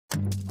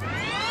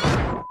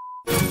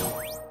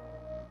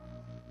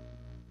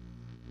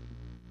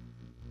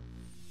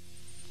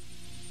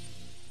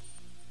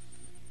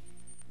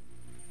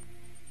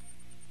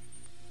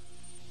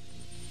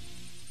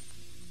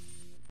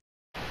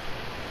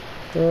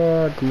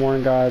Good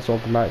morning, guys.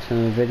 Welcome back to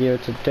the video.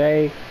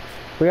 Today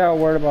we got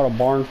word about a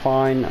barn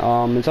find.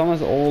 It's on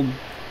this old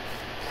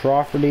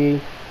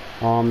property.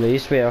 There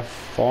used to be a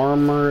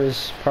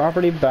farmer's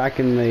property back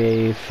in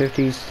the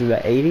 50s to the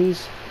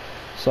 80s.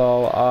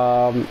 So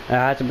it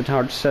hasn't been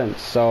touched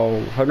since. So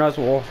who knows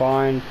what we'll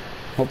find.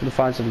 Hoping to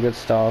find some good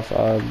stuff.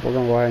 We're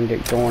gonna go ahead and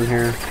get going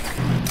here.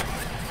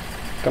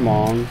 Come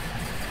on.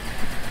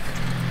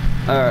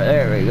 Alright,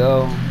 there we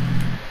go.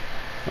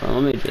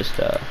 Let me just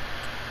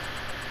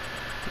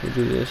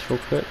do this real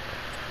quick.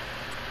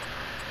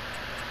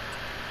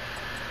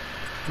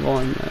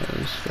 Volume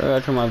is. I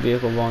gotta turn my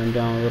vehicle volume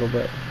down a little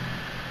bit.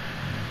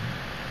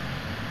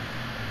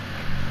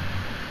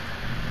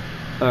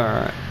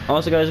 Alright.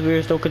 Also, guys, we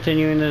are still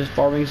continuing this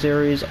farming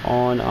series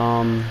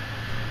on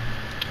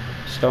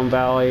Stone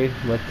Valley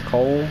with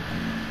coal.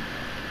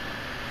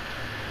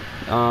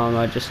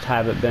 I just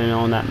haven't been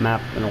on that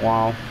map in a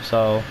while,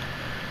 so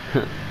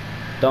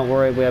don't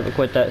worry, we haven't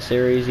quit that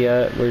series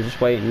yet. We're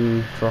just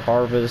waiting for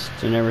harvest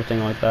and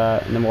everything like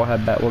that, and then we'll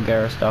head back. We'll get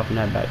our stuff and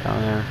head back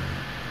down there.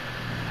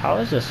 How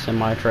is this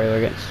semi-trailer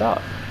getting stuck?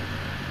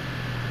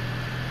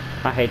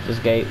 I hate this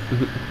gate.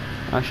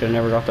 I should have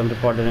never got them to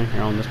put it in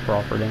here on this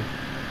property.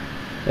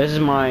 This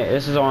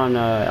is on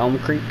Elm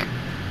Creek.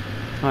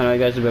 I know you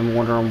guys have been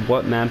wondering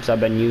what maps I've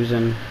been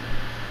using.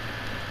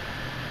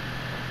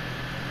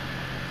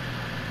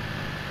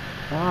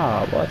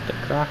 Ah, what the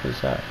crap is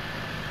that?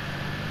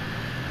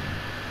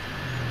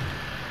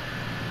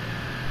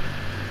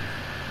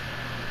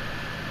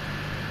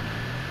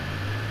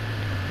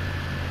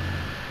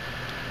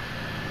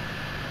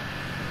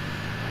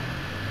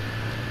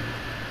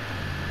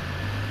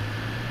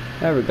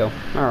 There we go.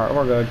 Alright,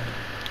 we're good.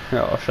 Here,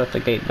 I'll shut the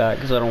gate back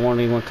because I don't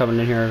want anyone coming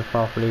in here to the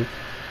property.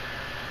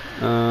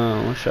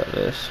 We'll shut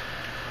this.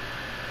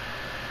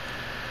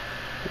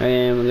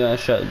 And we gotta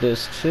shut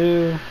this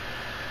too.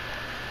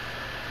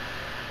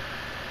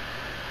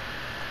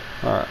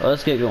 Alright,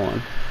 let's get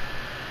going.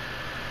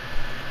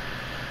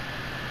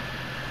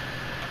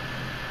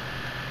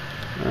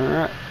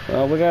 Alright,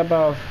 well, we got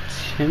about a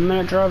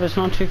 10-minute drive. It's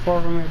not too far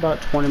from here,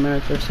 about 20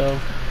 minutes or so.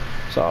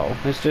 So,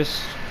 it's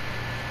just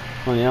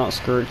on the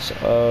outskirts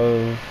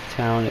of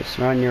town. It's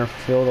right near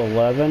Field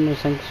 11, I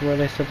think is where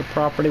they said the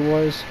property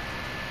was.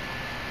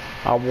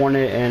 I won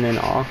it in an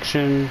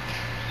auction,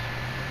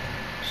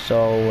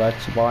 so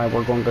that's why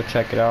we're going to go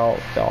check it out.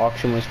 The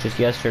auction was just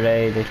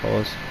yesterday. They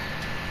told us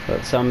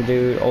that some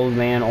dude, old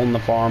man, owned the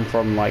farm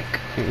from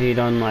he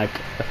done I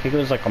think it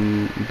was like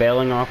a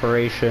baling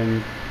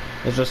operation.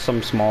 It was just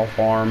some small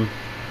farm.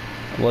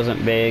 It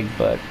wasn't big,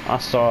 but I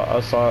thought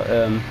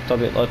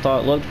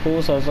it looked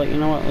cool, so I was like, you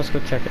know what, let's go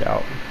check it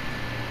out.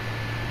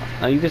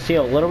 You can see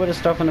a little bit of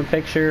stuff in the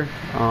picture,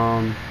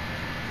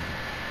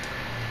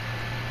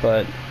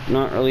 but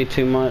not really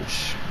too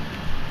much.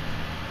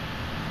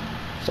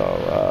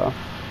 So,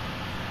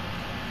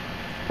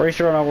 pretty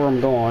sure I know where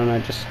I'm going. I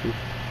just,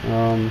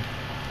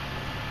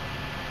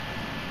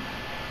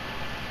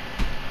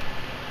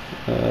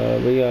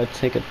 we gotta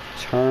take a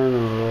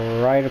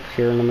turn right up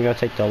here, and then we gotta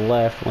take the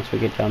left once we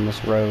get down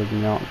this road,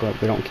 and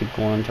we don't keep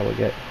going until we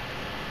get.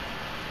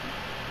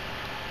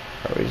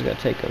 We just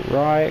gotta take a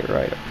right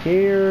up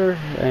here,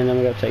 and then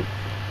we gotta take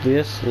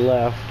this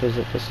left. Is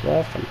it this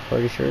left? I'm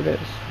pretty sure it is.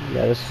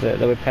 Yeah, this is it.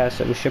 Then we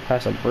pass it. We should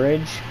pass a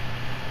bridge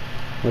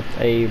with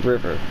a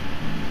river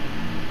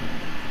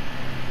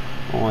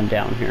on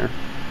down here.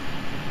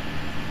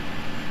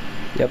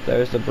 Yep,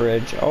 there's the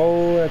bridge.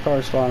 Oh, that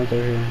car's flying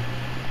through here.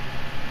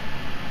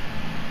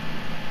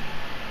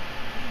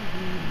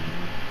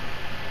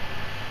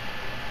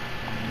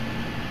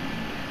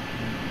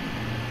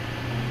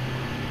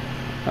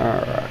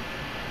 Alright.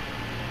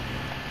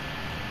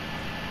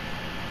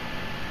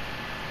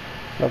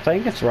 I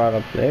think it's right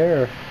up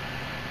there.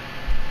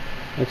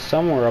 It's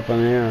somewhere up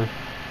in there.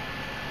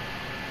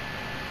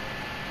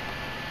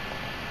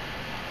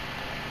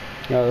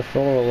 Yeah, the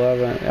Field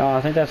 11. Oh,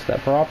 I think that's that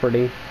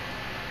property.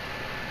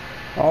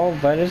 Oh,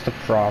 that is the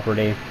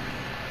property.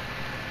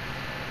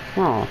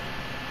 Huh.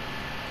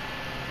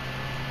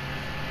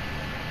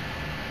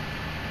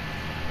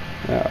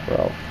 Yeah,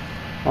 bro.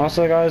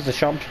 Also, guys, the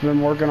shop's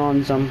been working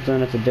on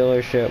something at the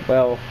dealership.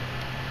 Well,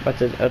 at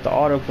the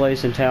auto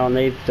place in town,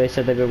 they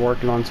said they've been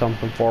working on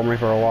something for me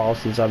for a while,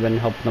 since I've been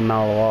helping them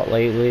out a lot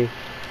lately.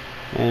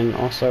 And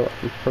also,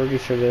 I'm pretty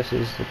sure this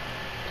is the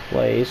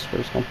place. We're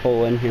just gonna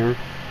pull in here.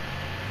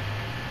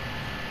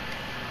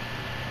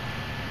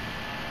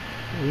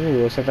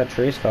 Ooh, looks like that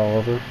tree's fell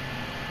over.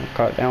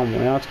 Cut down.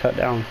 Well, now it's cut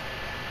down.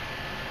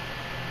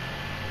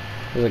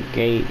 There's a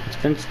gate. It's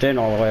fenced in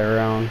all the way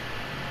around.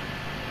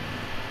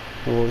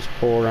 We'll just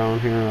pull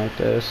around here like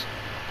this.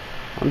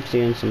 I'm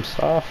seeing some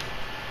stuff.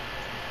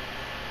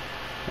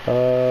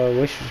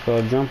 We should just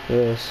go jump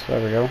this.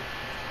 There we go.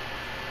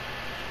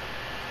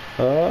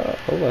 Oh,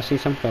 I see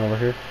something over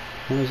here.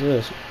 What is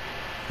this?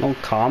 No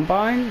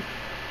combine?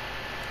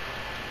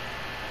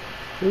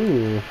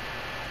 Ooh.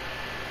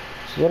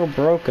 It's a little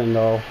broken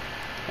though.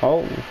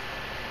 Oh.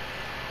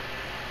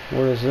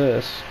 What is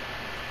this?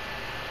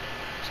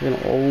 It's like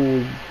an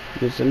old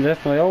It's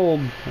definitely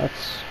old.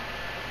 It's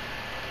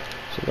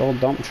an old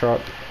dump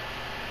truck.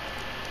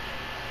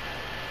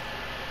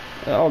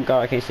 Oh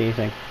god, I can't see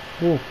anything.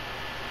 Ooh.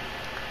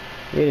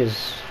 It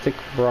is thick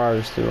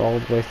briars through all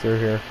the way through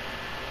here.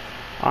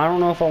 I don't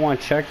know if I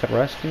want to check the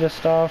rest of this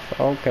stuff.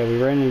 Okay,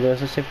 we ran into this.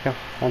 Let's see if we can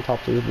on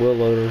top of this wheel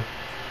loader.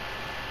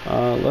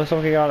 Looks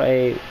like we got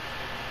a...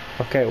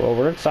 Okay, well,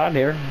 we're inside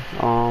here.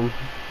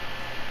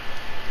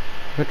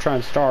 Could try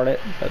and start it,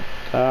 but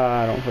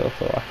I don't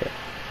feel like it.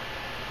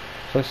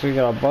 So looks like we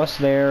got a bus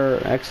there,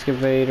 an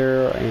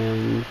excavator,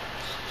 and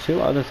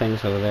 2 other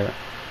things over there.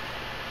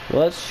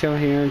 Let's show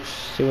here and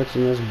see what's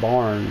in this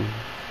barn.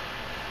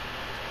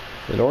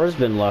 The door's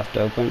been left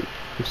open.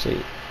 Let's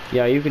see.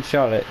 Yeah, you could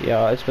shut it.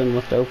 Yeah, it's been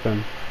left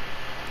open.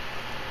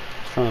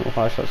 Let's try a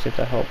flashlight, see if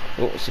that helps.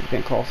 Oh, let's see if we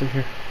can crawl through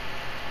here.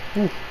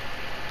 Ooh.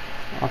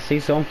 I see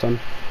something.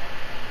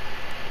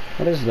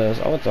 What is this?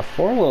 Oh, it's a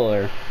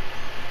 4-wheeler.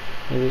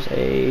 It is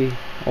a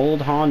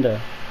old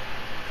Honda.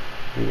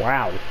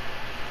 Wow.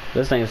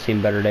 This thing has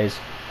seen better days.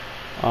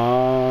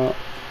 Oh.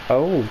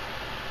 Oh.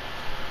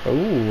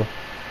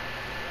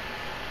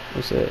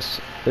 What's this?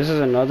 This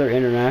is another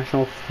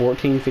International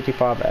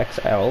 1455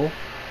 XL.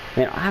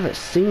 Man, I haven't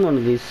seen one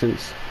of these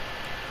since...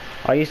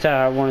 I used to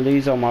have one of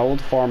these on my old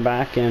farm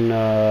back in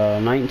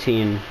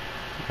 19,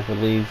 I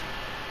believe.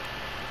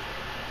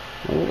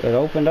 Oh, it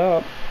opened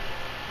up.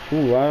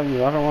 Ooh, I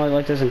don't really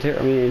like this interior.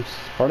 I mean,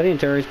 part of the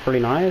interior is pretty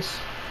nice.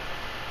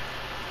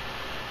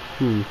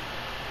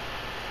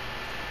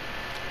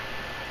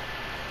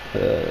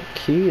 The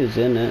key is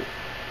in it.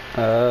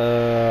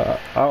 I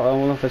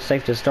don't know if it's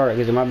safe to start it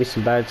because there might be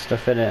some bad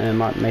stuff in it and it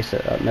might mess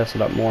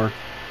it up more.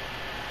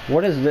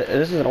 What is this?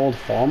 This is an old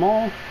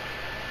Farmall?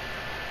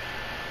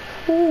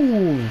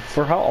 Ooh,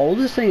 for how old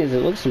this thing is, it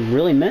looks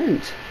really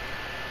mint.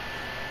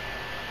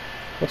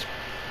 There's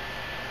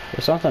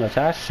something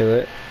attached to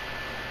it.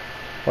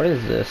 What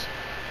is this?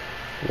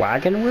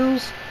 Wagon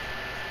wheels?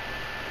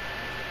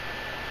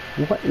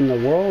 What in the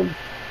world?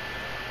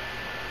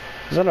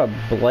 Is that a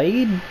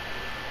blade?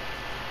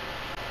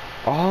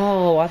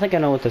 Oh, I think I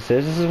know what this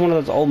is. This is one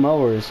of those old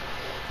mowers.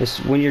 It's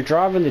when you're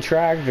driving the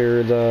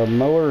tractor, the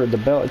mower, the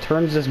belt, it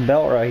turns this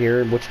belt right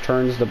here, which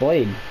turns the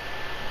blade.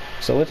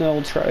 So it's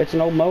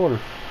an old mower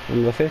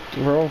from the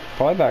 50s, well,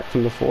 probably back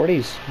from the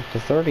 40s, the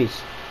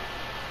 30s.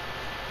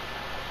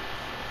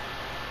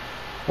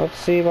 Let's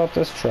see about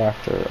this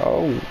tractor.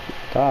 Oh,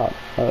 God,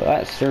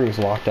 that steering's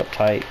locked up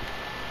tight.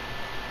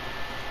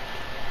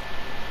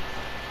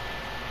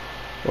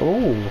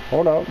 Oh,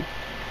 hold up.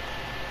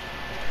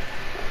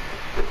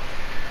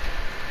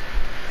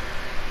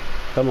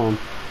 Come on.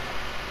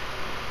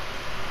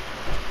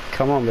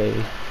 Come on,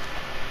 baby.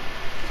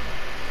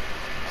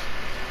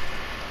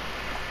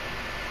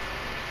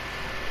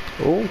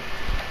 Oh.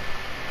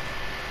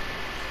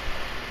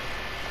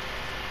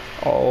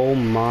 Oh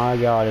my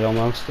god,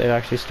 it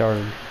actually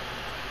started.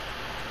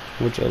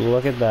 Would you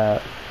look at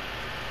that?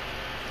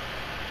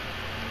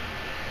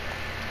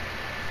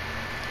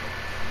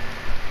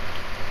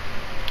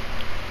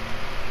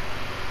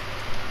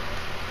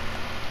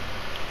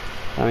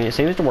 I mean, it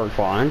seems to work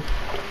fine.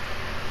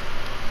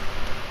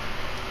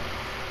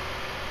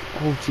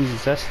 Oh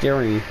Jesus, that's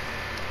steering. Let's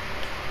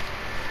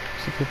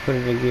see if we put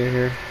it in gear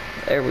here.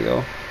 There we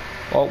go.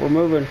 Oh, we're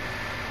moving.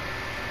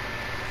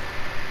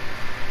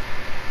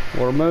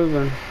 We're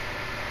moving.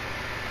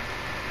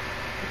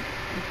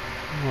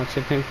 Let's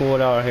see if we can pull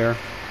it out of here.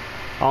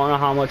 I don't know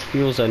how much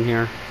fuel's in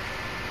here.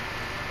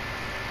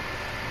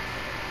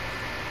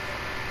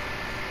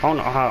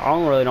 I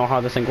don't really know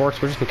how this thing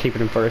works. We're just gonna keep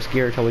it in first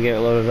gear until we get it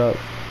loaded up.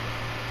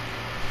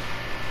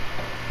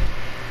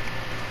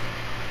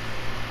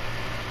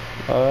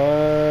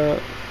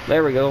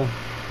 There we go.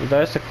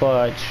 That's the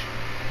clutch.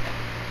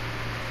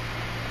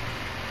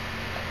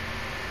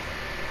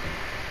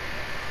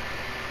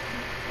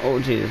 Oh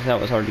Jesus, that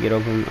was hard to get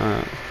open.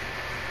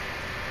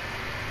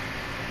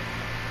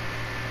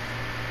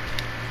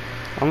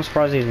 I'm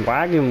surprised these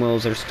wagon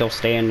wheels are still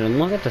standing.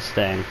 Look at this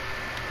thing.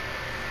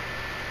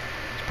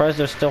 Surprised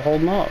they're still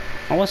holding up.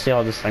 I want to see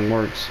how this thing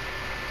works.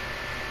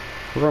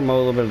 We're gonna mow a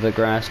little bit of the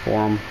grass for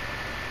them.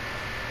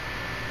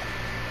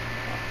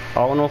 I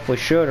don't know if we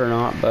should or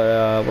not,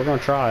 but we're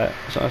gonna try it.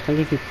 So I think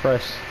if you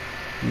press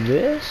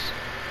this,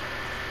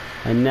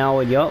 and now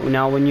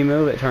when you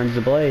move, it turns the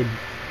blade.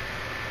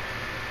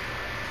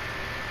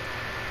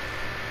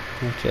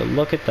 Would you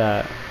look at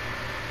that?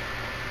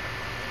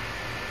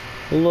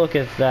 Look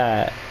at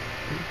that!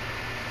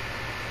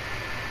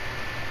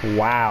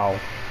 Wow.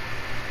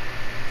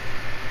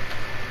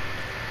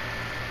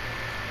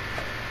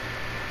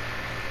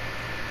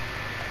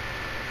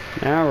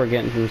 Now we're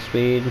getting some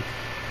speed.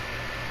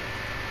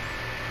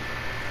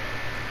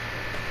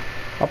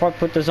 I'll probably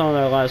put this on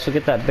there last. We'll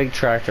get that big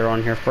tractor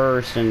on here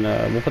first, and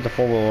we'll put the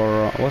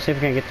 4-wheeler on. We'll see if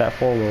we can get that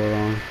 4-wheeler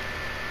on.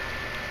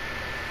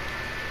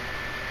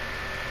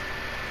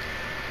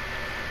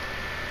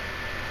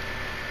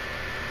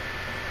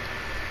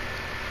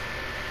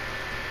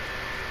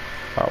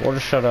 Alright, we'll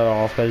just shut it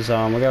off, because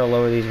we gotta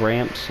lower these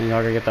ramps, and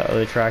y'all gotta get that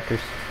other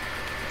tractors.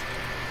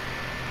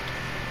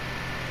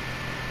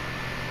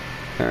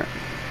 Alright.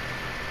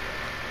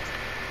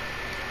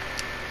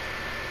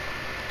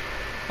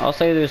 I'll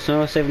say there's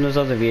no saving those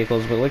other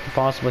vehicles, but we can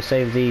possibly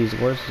save these.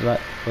 Where'd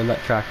that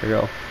tractor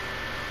go?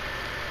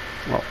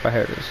 Oh, right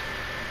here it is.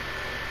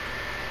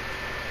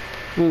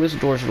 Oh, this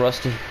door's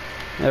rusty.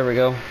 There we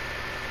go.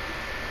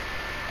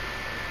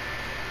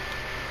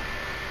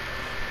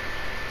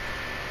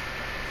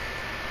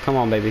 Come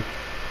on, baby.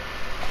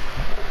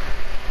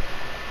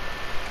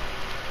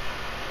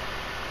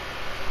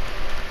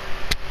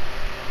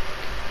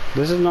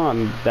 This is not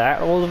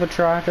that old of a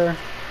tractor.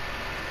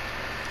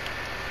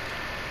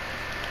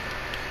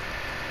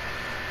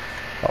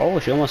 Oh,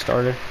 she almost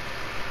started.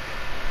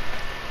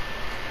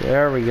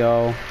 There we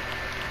go.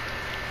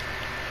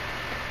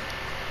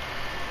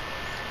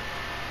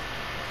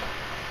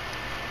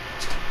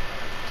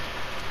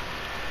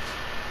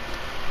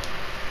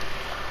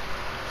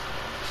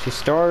 She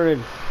started.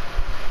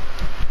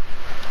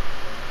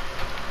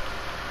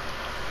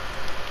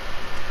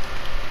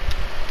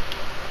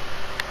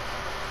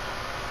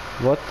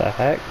 What the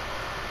heck?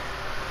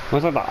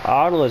 Looks like the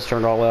auto is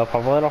turned all the way up.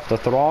 I've let off the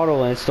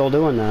throttle and it's still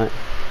doing that.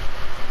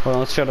 Well,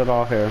 let's shut it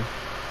off here.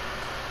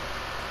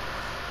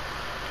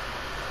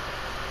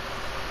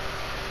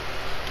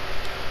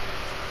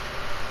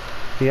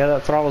 Yeah,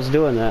 that throttle's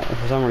doing that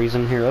for some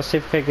reason. Here, let's see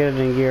if we can get it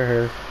in gear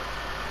here.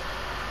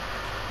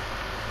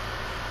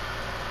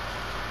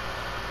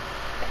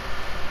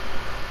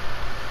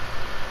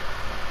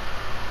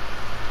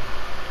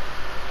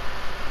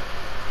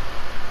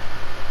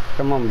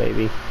 Come on,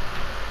 baby.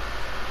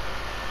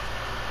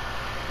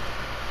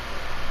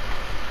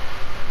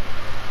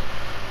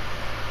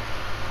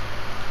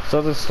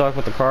 Something's stuck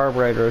with the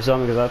carburetor or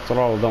something, because that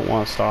throttle don't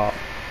want to stop.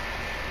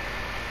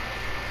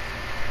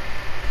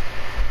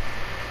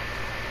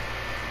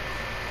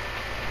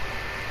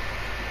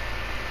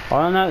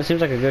 Other than that, it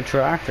seems like a good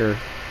tractor.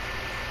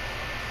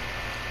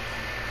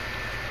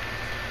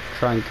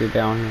 Try and get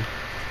down here.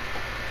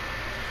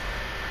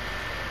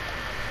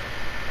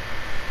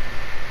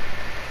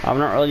 I'm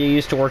not really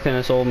used to working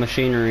this old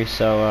machinery,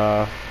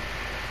 so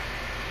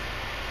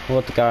we'll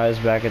let the guys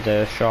back at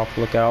the shop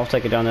look at it. I'll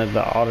take it down to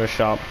the auto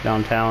shop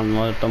downtown and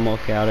let them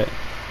look at it.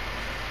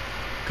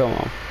 Come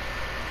on.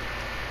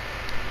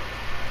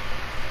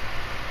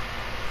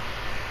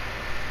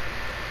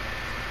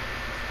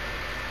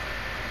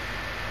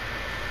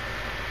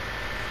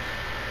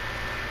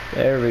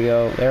 There we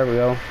go, there we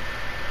go.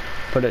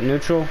 Put it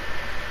neutral.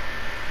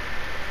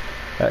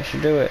 That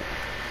should do it.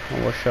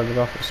 And we'll shut it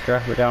off and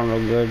strap it down real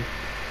good.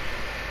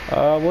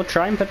 We'll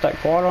try and put that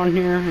quad on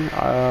here.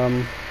 I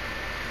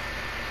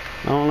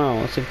don't know.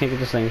 Let's see if we can get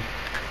this thing.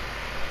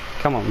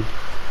 Come on.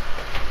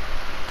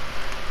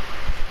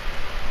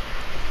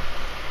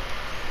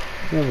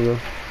 There we go.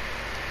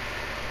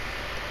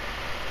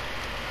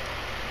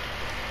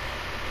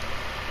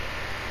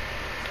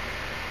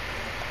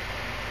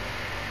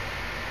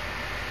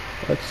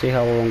 Let's see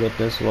how we're gonna get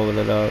this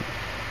loaded up.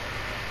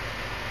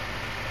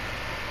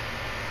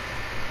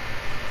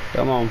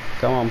 Come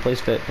on, please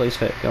fit,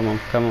 come on.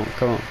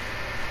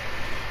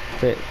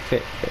 Fit.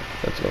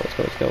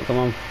 Let's go, come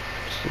on.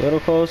 Just a little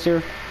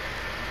closer.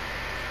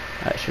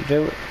 That should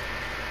do it.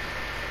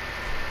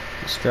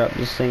 Strap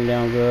this thing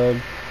down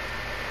good.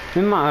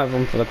 We might have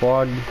them for the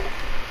quad.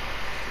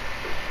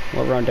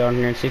 We'll run down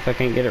here and see if I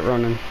can't get it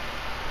running.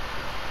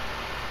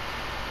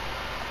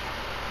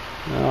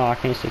 Oh, I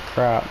can't see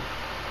crap.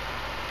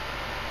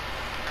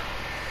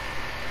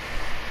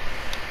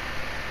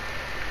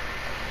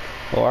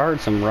 Oh, I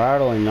heard some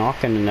rattling,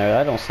 knocking in there.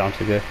 That don't sound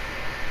too good.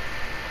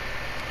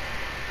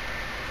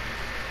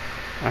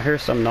 I hear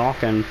some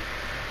knocking.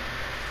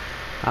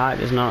 That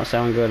does not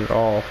sound good at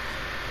all.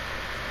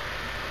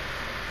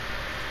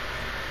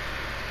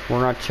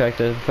 We're not checked.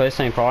 This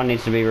thing probably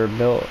needs to be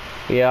rebuilt.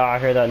 Yeah, I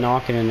hear that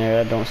knocking in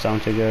there. That don't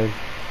sound too good.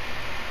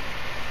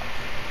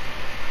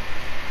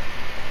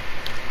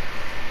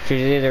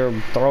 She's either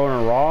throwing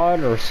a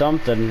rod or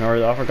something.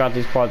 Or I forgot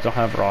these quads don't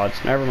have rods.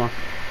 Never mind.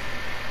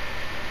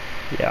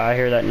 Yeah, I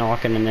hear that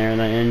knocking in there in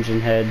the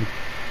engine head.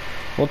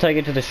 We'll take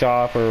it to the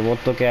shop, or we'll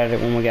look at it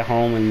when we get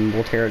home, and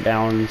we'll tear it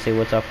down and see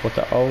what's up with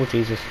the... Oh,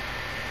 Jesus.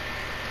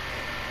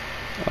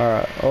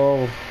 Alright,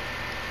 oh.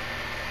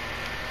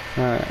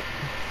 Alright.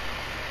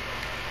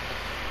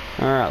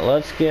 Alright,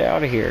 let's get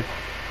out of here.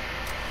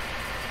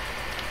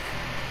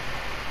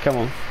 Come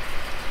on.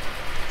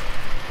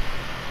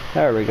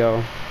 There we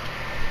go.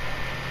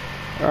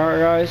 Alright,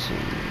 guys.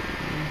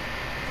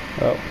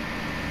 Oh.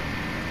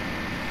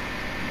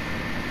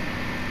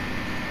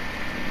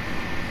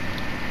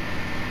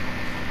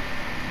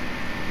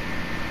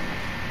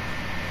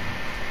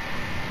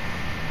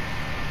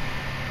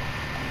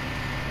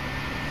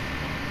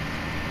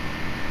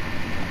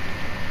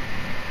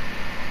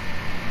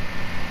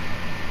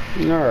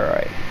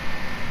 Alright.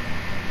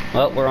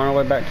 Well, we're on our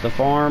way back to the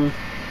farm,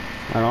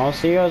 and I'll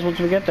see you guys once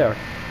we get there.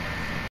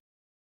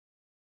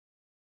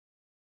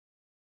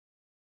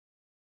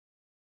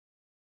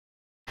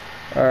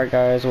 Alright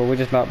guys, well we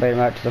just about made it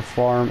back to the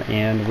farm,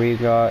 and we're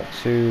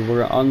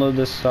gonna unload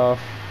this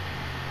stuff,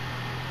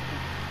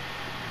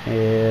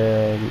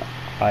 and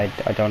I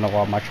don't know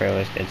why my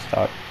trailers get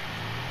stuck.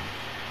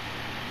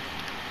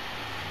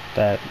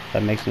 That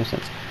makes no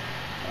sense.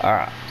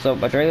 Alright, so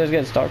my trailers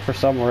get stuck for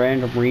some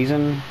random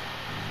reason.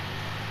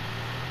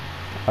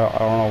 I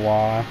don't know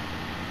why.